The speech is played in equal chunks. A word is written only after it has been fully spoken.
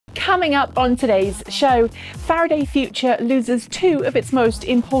Coming up on today's show, Faraday Future loses two of its most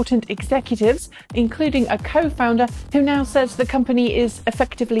important executives, including a co-founder who now says the company is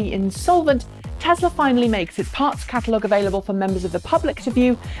effectively insolvent. Tesla finally makes its parts catalogue available for members of the public to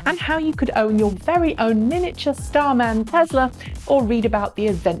view, and how you could own your very own miniature Starman Tesla or read about the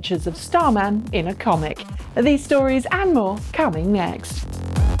adventures of Starman in a comic. These stories and more coming next.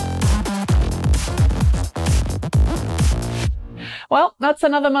 Well, that's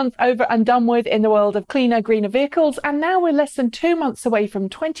another month over and done with in the world of cleaner, greener vehicles, and now we're less than 2 months away from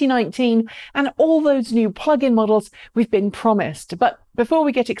 2019 and all those new plug-in models we've been promised. But before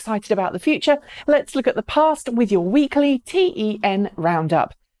we get excited about the future, let's look at the past with your weekly TEN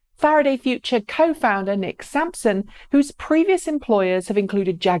Roundup. Faraday Future co-founder Nick Sampson, whose previous employers have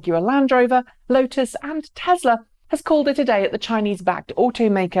included Jaguar Land Rover, Lotus and Tesla, has called it a day at the Chinese-backed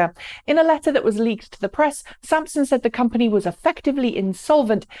automaker. In a letter that was leaked to the press, Sampson said the company was effectively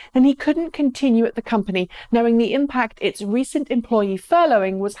insolvent and he couldn't continue at the company, knowing the impact its recent employee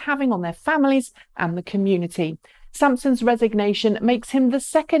furloughing was having on their families and the community. Sampson's resignation makes him the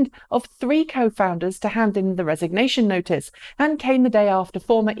second of 3 co-founders to hand in the resignation notice, and came the day after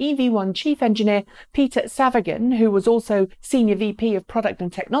former EV1 chief engineer Peter Savigan, who was also senior VP of product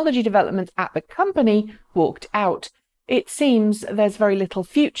and technology development at the company, walked out. It seems there's very little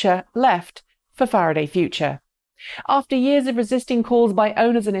future left for Faraday Future. After years of resisting calls by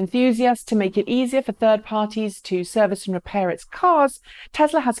owners and enthusiasts to make it easier for third parties to service and repair its cars,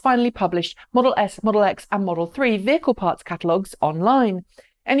 Tesla has finally published Model S, Model X and Model 3 vehicle parts catalogues online.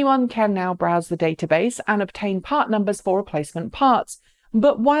 Anyone can now browse the database and obtain part numbers for replacement parts.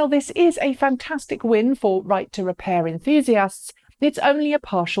 But while this is a fantastic win for right-to-repair enthusiasts, it's only a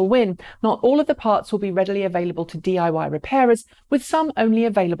partial win. Not all of the parts will be readily available to DIY repairers, with some only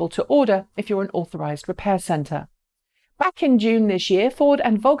available to order if you're an authorised repair centre. Back in June this year, Ford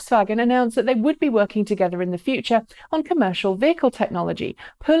and Volkswagen announced that they would be working together in the future on commercial vehicle technology,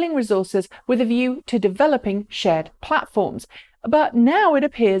 pooling resources with a view to developing shared platforms. But now it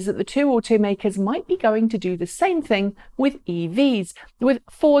appears that the two automakers might be going to do the same thing with EVs, with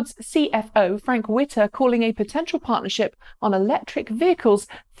Ford's CFO Frank Witter calling a potential partnership on electric vehicles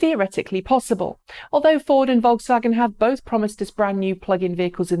theoretically possible. Although Ford and Volkswagen have both promised us brand new plug-in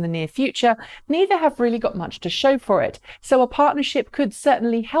vehicles in the near future, neither have really got much to show for it, so a partnership could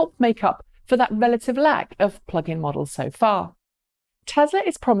certainly help make up for that relative lack of plug-in models so far. Tesla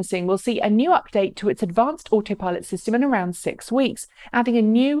is promising we'll see a new update to its advanced Autopilot system in around 6 weeks, adding a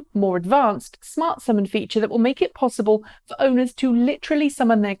new, more advanced Smart Summon feature that will make it possible for owners to literally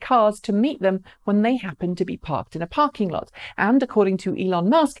summon their cars to meet them when they happen to be parked in a parking lot, and, according to Elon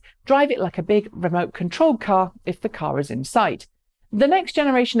Musk, drive it like a big remote-controlled car if the car is in sight. The next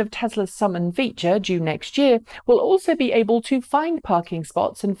generation of Tesla's Summon feature, due next year, will also be able to find parking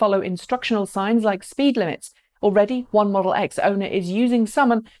spots and follow instructional signs like speed limits. Already, one Model X owner is using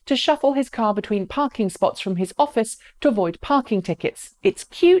Summon to shuffle his car between parking spots from his office to avoid parking tickets. It's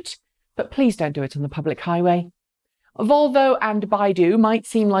cute, but please don't do it on the public highway. Volvo and Baidu might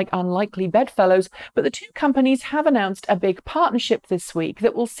seem like unlikely bedfellows, but the two companies have announced a big partnership this week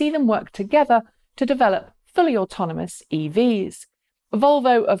that will see them work together to develop fully autonomous EVs.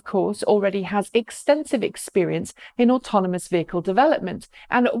 Volvo, of course, already has extensive experience in autonomous vehicle development,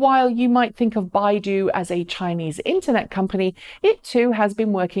 and while you might think of Baidu as a Chinese internet company, it too has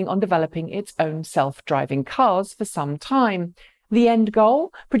been working on developing its own self-driving cars for some time. The end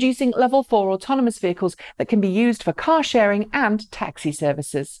goal? Producing level 4 autonomous vehicles that can be used for car sharing and taxi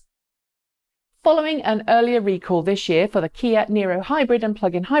services. Following an earlier recall this year for the Kia Niro hybrid and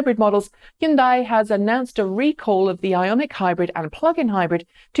plug-in hybrid models, Hyundai has announced a recall of the Ioniq hybrid and plug-in hybrid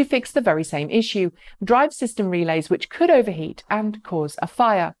to fix the very same issue, drive system relays which could overheat and cause a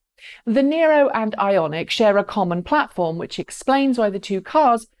fire. The Niro and Ioniq share a common platform, which explains why the two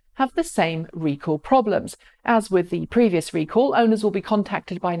cars have the same recall problems. As with the previous recall, owners will be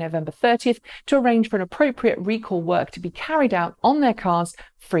contacted by November 30th to arrange for an appropriate recall work to be carried out on their cars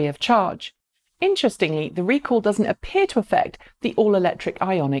free of charge. Interestingly, the recall doesn't appear to affect the all-electric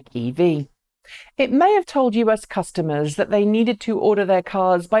Ioniq EV. It may have told US customers that they needed to order their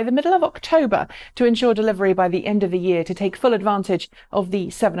cars by the middle of October to ensure delivery by the end of the year to take full advantage of the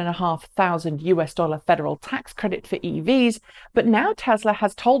 $7,500 federal tax credit for EVs, but now Tesla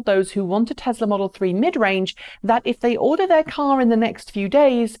has told those who want a Tesla Model 3 mid-range that if they order their car in the next few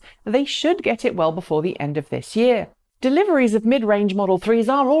days, they should get it well before the end of this year. Deliveries of mid-range Model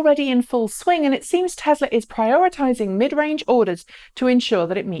 3s are already in full swing, and it seems Tesla is prioritising mid-range orders to ensure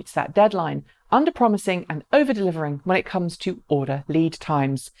that it meets that deadline, under-promising and over-delivering when it comes to order lead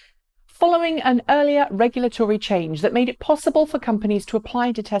times. Following an earlier regulatory change that made it possible for companies to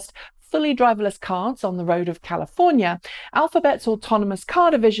apply to test fully driverless cars on the road of California, Alphabet's autonomous car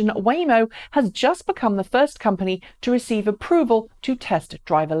division, Waymo, has just become the first company to receive approval to test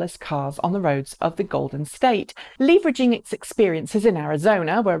driverless cars on the roads of the Golden State. Leveraging its experiences in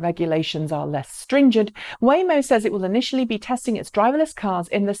Arizona, where regulations are less stringent, Waymo says it will initially be testing its driverless cars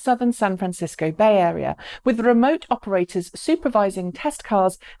in the southern San Francisco Bay Area, with remote operators supervising test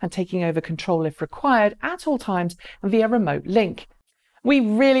cars and taking over control if required at all times via remote link. We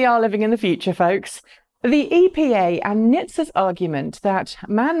really are living in the future, folks. The EPA and NHTSA's argument that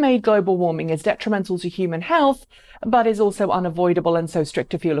man-made global warming is detrimental to human health, but is also unavoidable, and so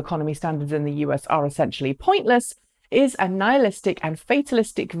stricter fuel economy standards in the US are essentially pointless, is a nihilistic and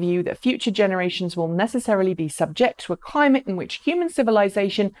fatalistic view that future generations will necessarily be subject to a climate in which human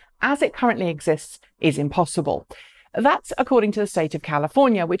civilization, as it currently exists, is impossible. That's according to the state of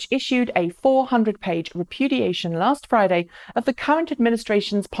California, which issued a 400-page repudiation last Friday of the current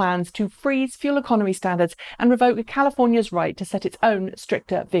administration's plans to freeze fuel economy standards and revoke California's right to set its own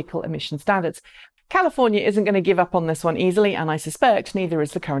stricter vehicle emission standards. California isn't going to give up on this one easily, and I suspect neither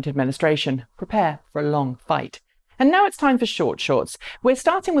is the current administration. Prepare for a long fight. And now it's time for short shorts. We're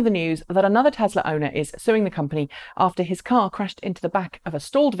starting with the news that another Tesla owner is suing the company after his car crashed into the back of a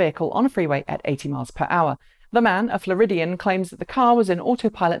stalled vehicle on a freeway at 80 miles per hour. The man, a Floridian, claims that the car was in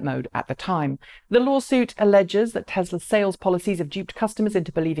autopilot mode at the time. The lawsuit alleges that Tesla's sales policies have duped customers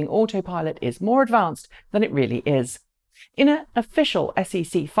into believing autopilot is more advanced than it really is. In an official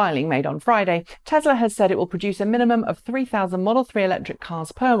SEC filing made on Friday, Tesla has said it will produce a minimum of 3,000 Model 3 electric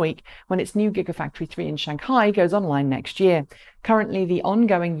cars per week when its new Gigafactory 3 in Shanghai goes online next year. Currently, the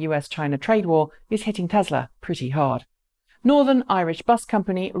ongoing US-China trade war is hitting Tesla pretty hard. Northern Irish bus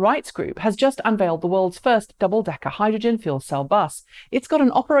company Wrights Group has just unveiled the world's first double-decker hydrogen fuel cell bus. It's got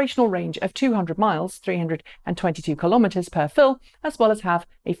an operational range of 200 miles, 322 kilometres per fill, as well as have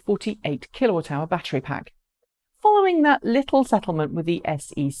a 48 kilowatt-hour battery pack. Following that little settlement with the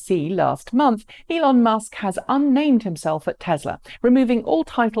SEC last month, Elon Musk has unnamed himself at Tesla, removing all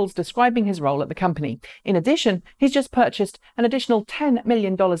titles describing his role at the company. In addition, he's just purchased an additional $10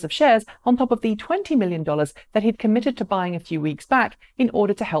 million of shares on top of the $20 million that he'd committed to buying a few weeks back in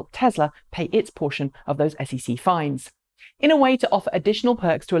order to help Tesla pay its portion of those SEC fines. In a way to offer additional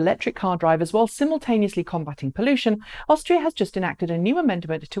perks to electric car drivers while simultaneously combating pollution, Austria has just enacted a new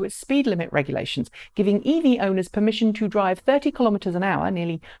amendment to its speed limit regulations, giving EV owners permission to drive 30 kilometers an hour,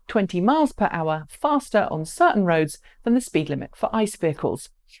 nearly 20 miles per hour, faster on certain roads than the speed limit for ICE vehicles.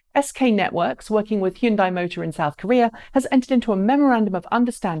 SK Networks, working with Hyundai Motor in South Korea, has entered into a memorandum of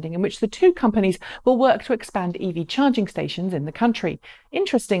understanding in which the two companies will work to expand EV charging stations in the country.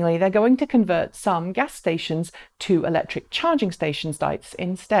 Interestingly, they're going to convert some gas stations to electric charging station sites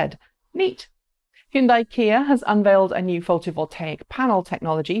instead. Neat. Hyundai Kia has unveiled a new photovoltaic panel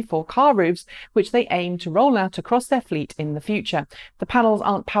technology for car roofs, which they aim to roll out across their fleet in the future. The panels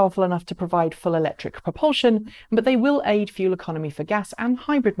aren't powerful enough to provide full electric propulsion, but they will aid fuel economy for gas and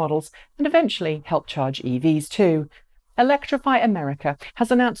hybrid models and eventually help charge EVs too. Electrify America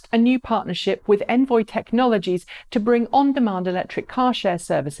has announced a new partnership with Envoy Technologies to bring on-demand electric car share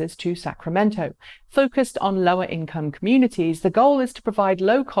services to Sacramento. Focused on lower-income communities, the goal is to provide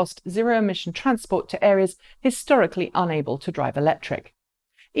low-cost, zero-emission transport to areas historically unable to drive electric.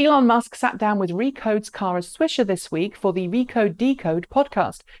 Elon Musk sat down with Recode's Kara Swisher this week for the Recode Decode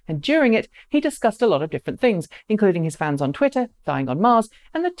podcast, and during it, he discussed a lot of different things, including his fans on Twitter, dying on Mars,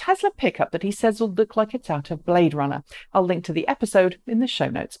 and the Tesla pickup that he says will look like it's out of Blade Runner. I'll link to the episode in the show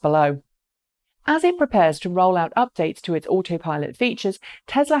notes below. As it prepares to roll out updates to its autopilot features,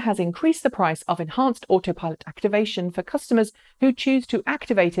 Tesla has increased the price of enhanced autopilot activation for customers who choose to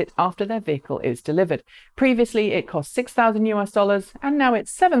activate it after their vehicle is delivered. Previously, it cost $6,000 and now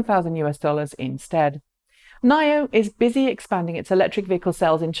it's $7,000 instead. NIO is busy expanding its electric vehicle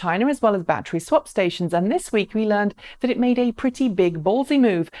sales in China as well as battery swap stations, and this week we learned that it made a pretty big ballsy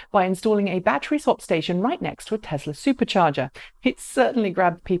move by installing a battery swap station right next to a Tesla Supercharger. It certainly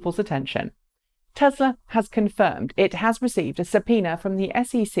grabbed people's attention. Tesla has confirmed it has received a subpoena from the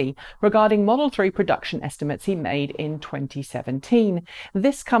SEC regarding Model 3 production estimates he made in 2017.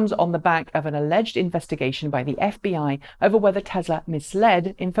 This comes on the back of an alleged investigation by the FBI over whether Tesla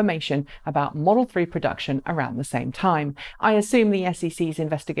misled information about Model 3 production around the same time. I assume the SEC's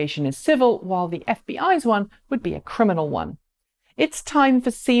investigation is civil, while the FBI's one would be a criminal one. It's time for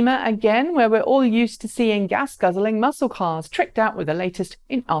SEMA again, where we're all used to seeing gas-guzzling muscle cars tricked out with the latest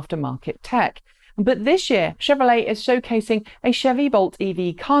in aftermarket tech. But this year, Chevrolet is showcasing a Chevy Bolt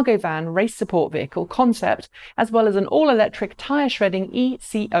EV cargo van race support vehicle concept, as well as an all-electric tyre shredding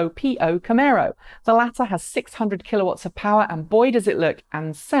ECOPO Camaro. The latter has 600 kilowatts of power, and boy does it look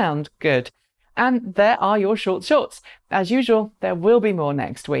and sound good. And there are your shorts. As usual, there will be more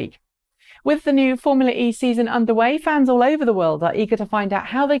next week. With the new Formula E season underway, fans all over the world are eager to find out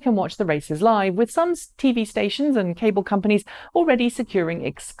how they can watch the races live, with some TV stations and cable companies already securing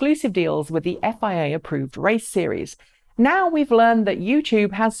exclusive deals with the FIA-approved race series. Now we've learned that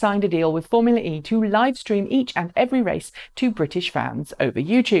YouTube has signed a deal with Formula E to live stream each and every race to British fans over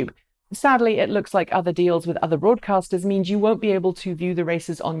YouTube. Sadly, it looks like other deals with other broadcasters means you won't be able to view the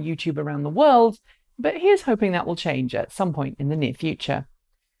races on YouTube around the world, but here's hoping that will change at some point in the near future.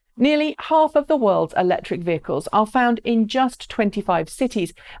 Nearly half of the world's electric vehicles are found in just 25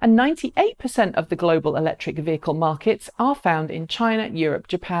 cities, and 98% of the global electric vehicle markets are found in China, Europe,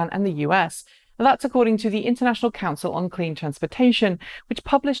 Japan, and the US. That's according to the International Council on Clean Transportation, which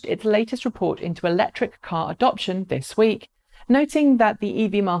published its latest report into electric car adoption this week. Noting that the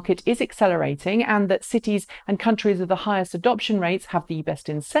EV market is accelerating and that cities and countries with the highest adoption rates have the best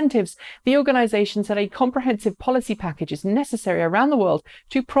incentives, the organisation said a comprehensive policy package is necessary around the world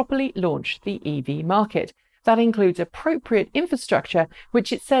to properly launch the EV market. That includes appropriate infrastructure,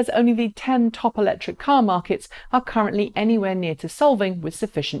 which it says only the 10 top electric car markets are currently anywhere near to solving with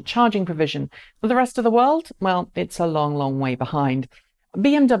sufficient charging provision. For the rest of the world, well, it's a long way behind.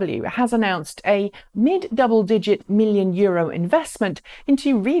 BMW has announced a mid-double-digit million euro investment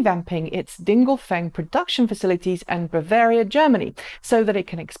into revamping its Dingolfing production facilities in Bavaria, Germany, so that it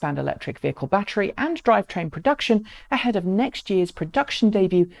can expand electric vehicle battery and drivetrain production ahead of next year's production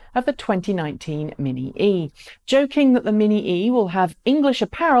debut of the 2019 Mini E. Joking that the Mini E will have English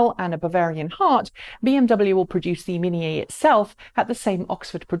apparel and a Bavarian heart, BMW will produce the Mini E itself at the same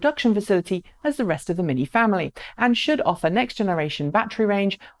Oxford production facility as the rest of the Mini family, and should offer next-generation battery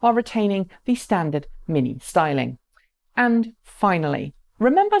range while retaining the standard Mini styling. And finally,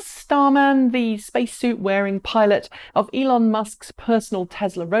 remember Starman, the spacesuit-wearing pilot of Elon Musk's personal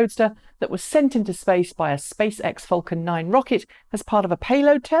Tesla Roadster that was sent into space by a SpaceX Falcon 9 rocket as part of a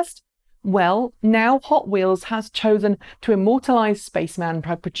payload test? Well, now Hot Wheels has chosen to immortalize Spaceman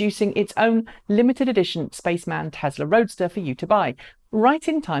by producing its own limited edition Spaceman Tesla Roadster for you to buy, right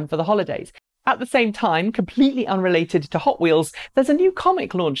in time for the holidays. At the same time, completely unrelated to Hot Wheels, there's a new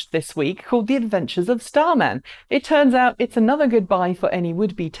comic launched this week called The Adventures of Starman. It turns out it's another good buy for any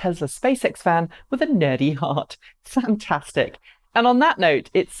would-be Tesla SpaceX fan with a nerdy heart. Fantastic. And on that note,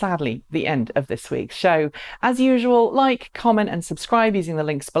 it's sadly the end of this week's show. As usual, like, comment and subscribe using the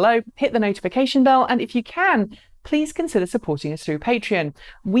links below, hit the notification bell, and if you can, please consider supporting us through Patreon.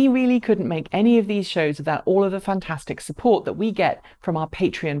 We really couldn't make any of these shows without all of the fantastic support that we get from our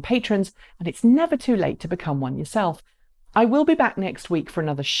Patreon patrons, and it's never too late to become one yourself. I will be back next week for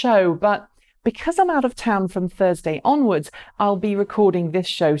another show, but because I'm out of town from Thursday onwards, I'll be recording this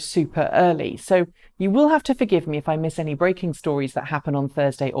show super early, so you will have to forgive me if I miss any breaking stories that happen on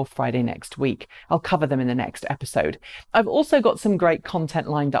Thursday or Friday next week. I'll cover them in the next episode. I've also got some great content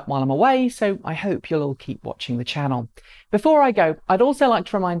lined up while I'm away, so I hope you'll all keep watching the channel. Before I go, I'd also like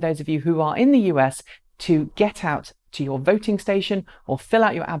to remind those of you who are in the US to get out to your voting station or fill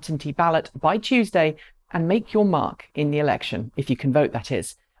out your absentee ballot by Tuesday and make your mark in the election, if you can vote, that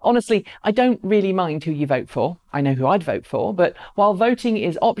is. Honestly, I don't really mind who you vote for. I know who I'd vote for, but while voting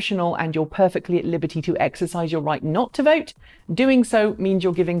is optional and you're perfectly at liberty to exercise your right not to vote, doing so means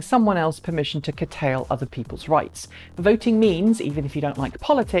you're giving someone else permission to curtail other people's rights. Voting means, even if you don't like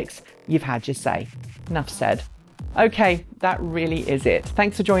politics, you've had your say. Enough said. Okay, that really is it.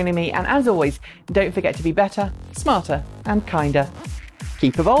 Thanks for joining me, and as always, don't forget to be better, smarter, and kinder.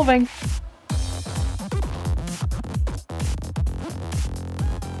 Keep evolving.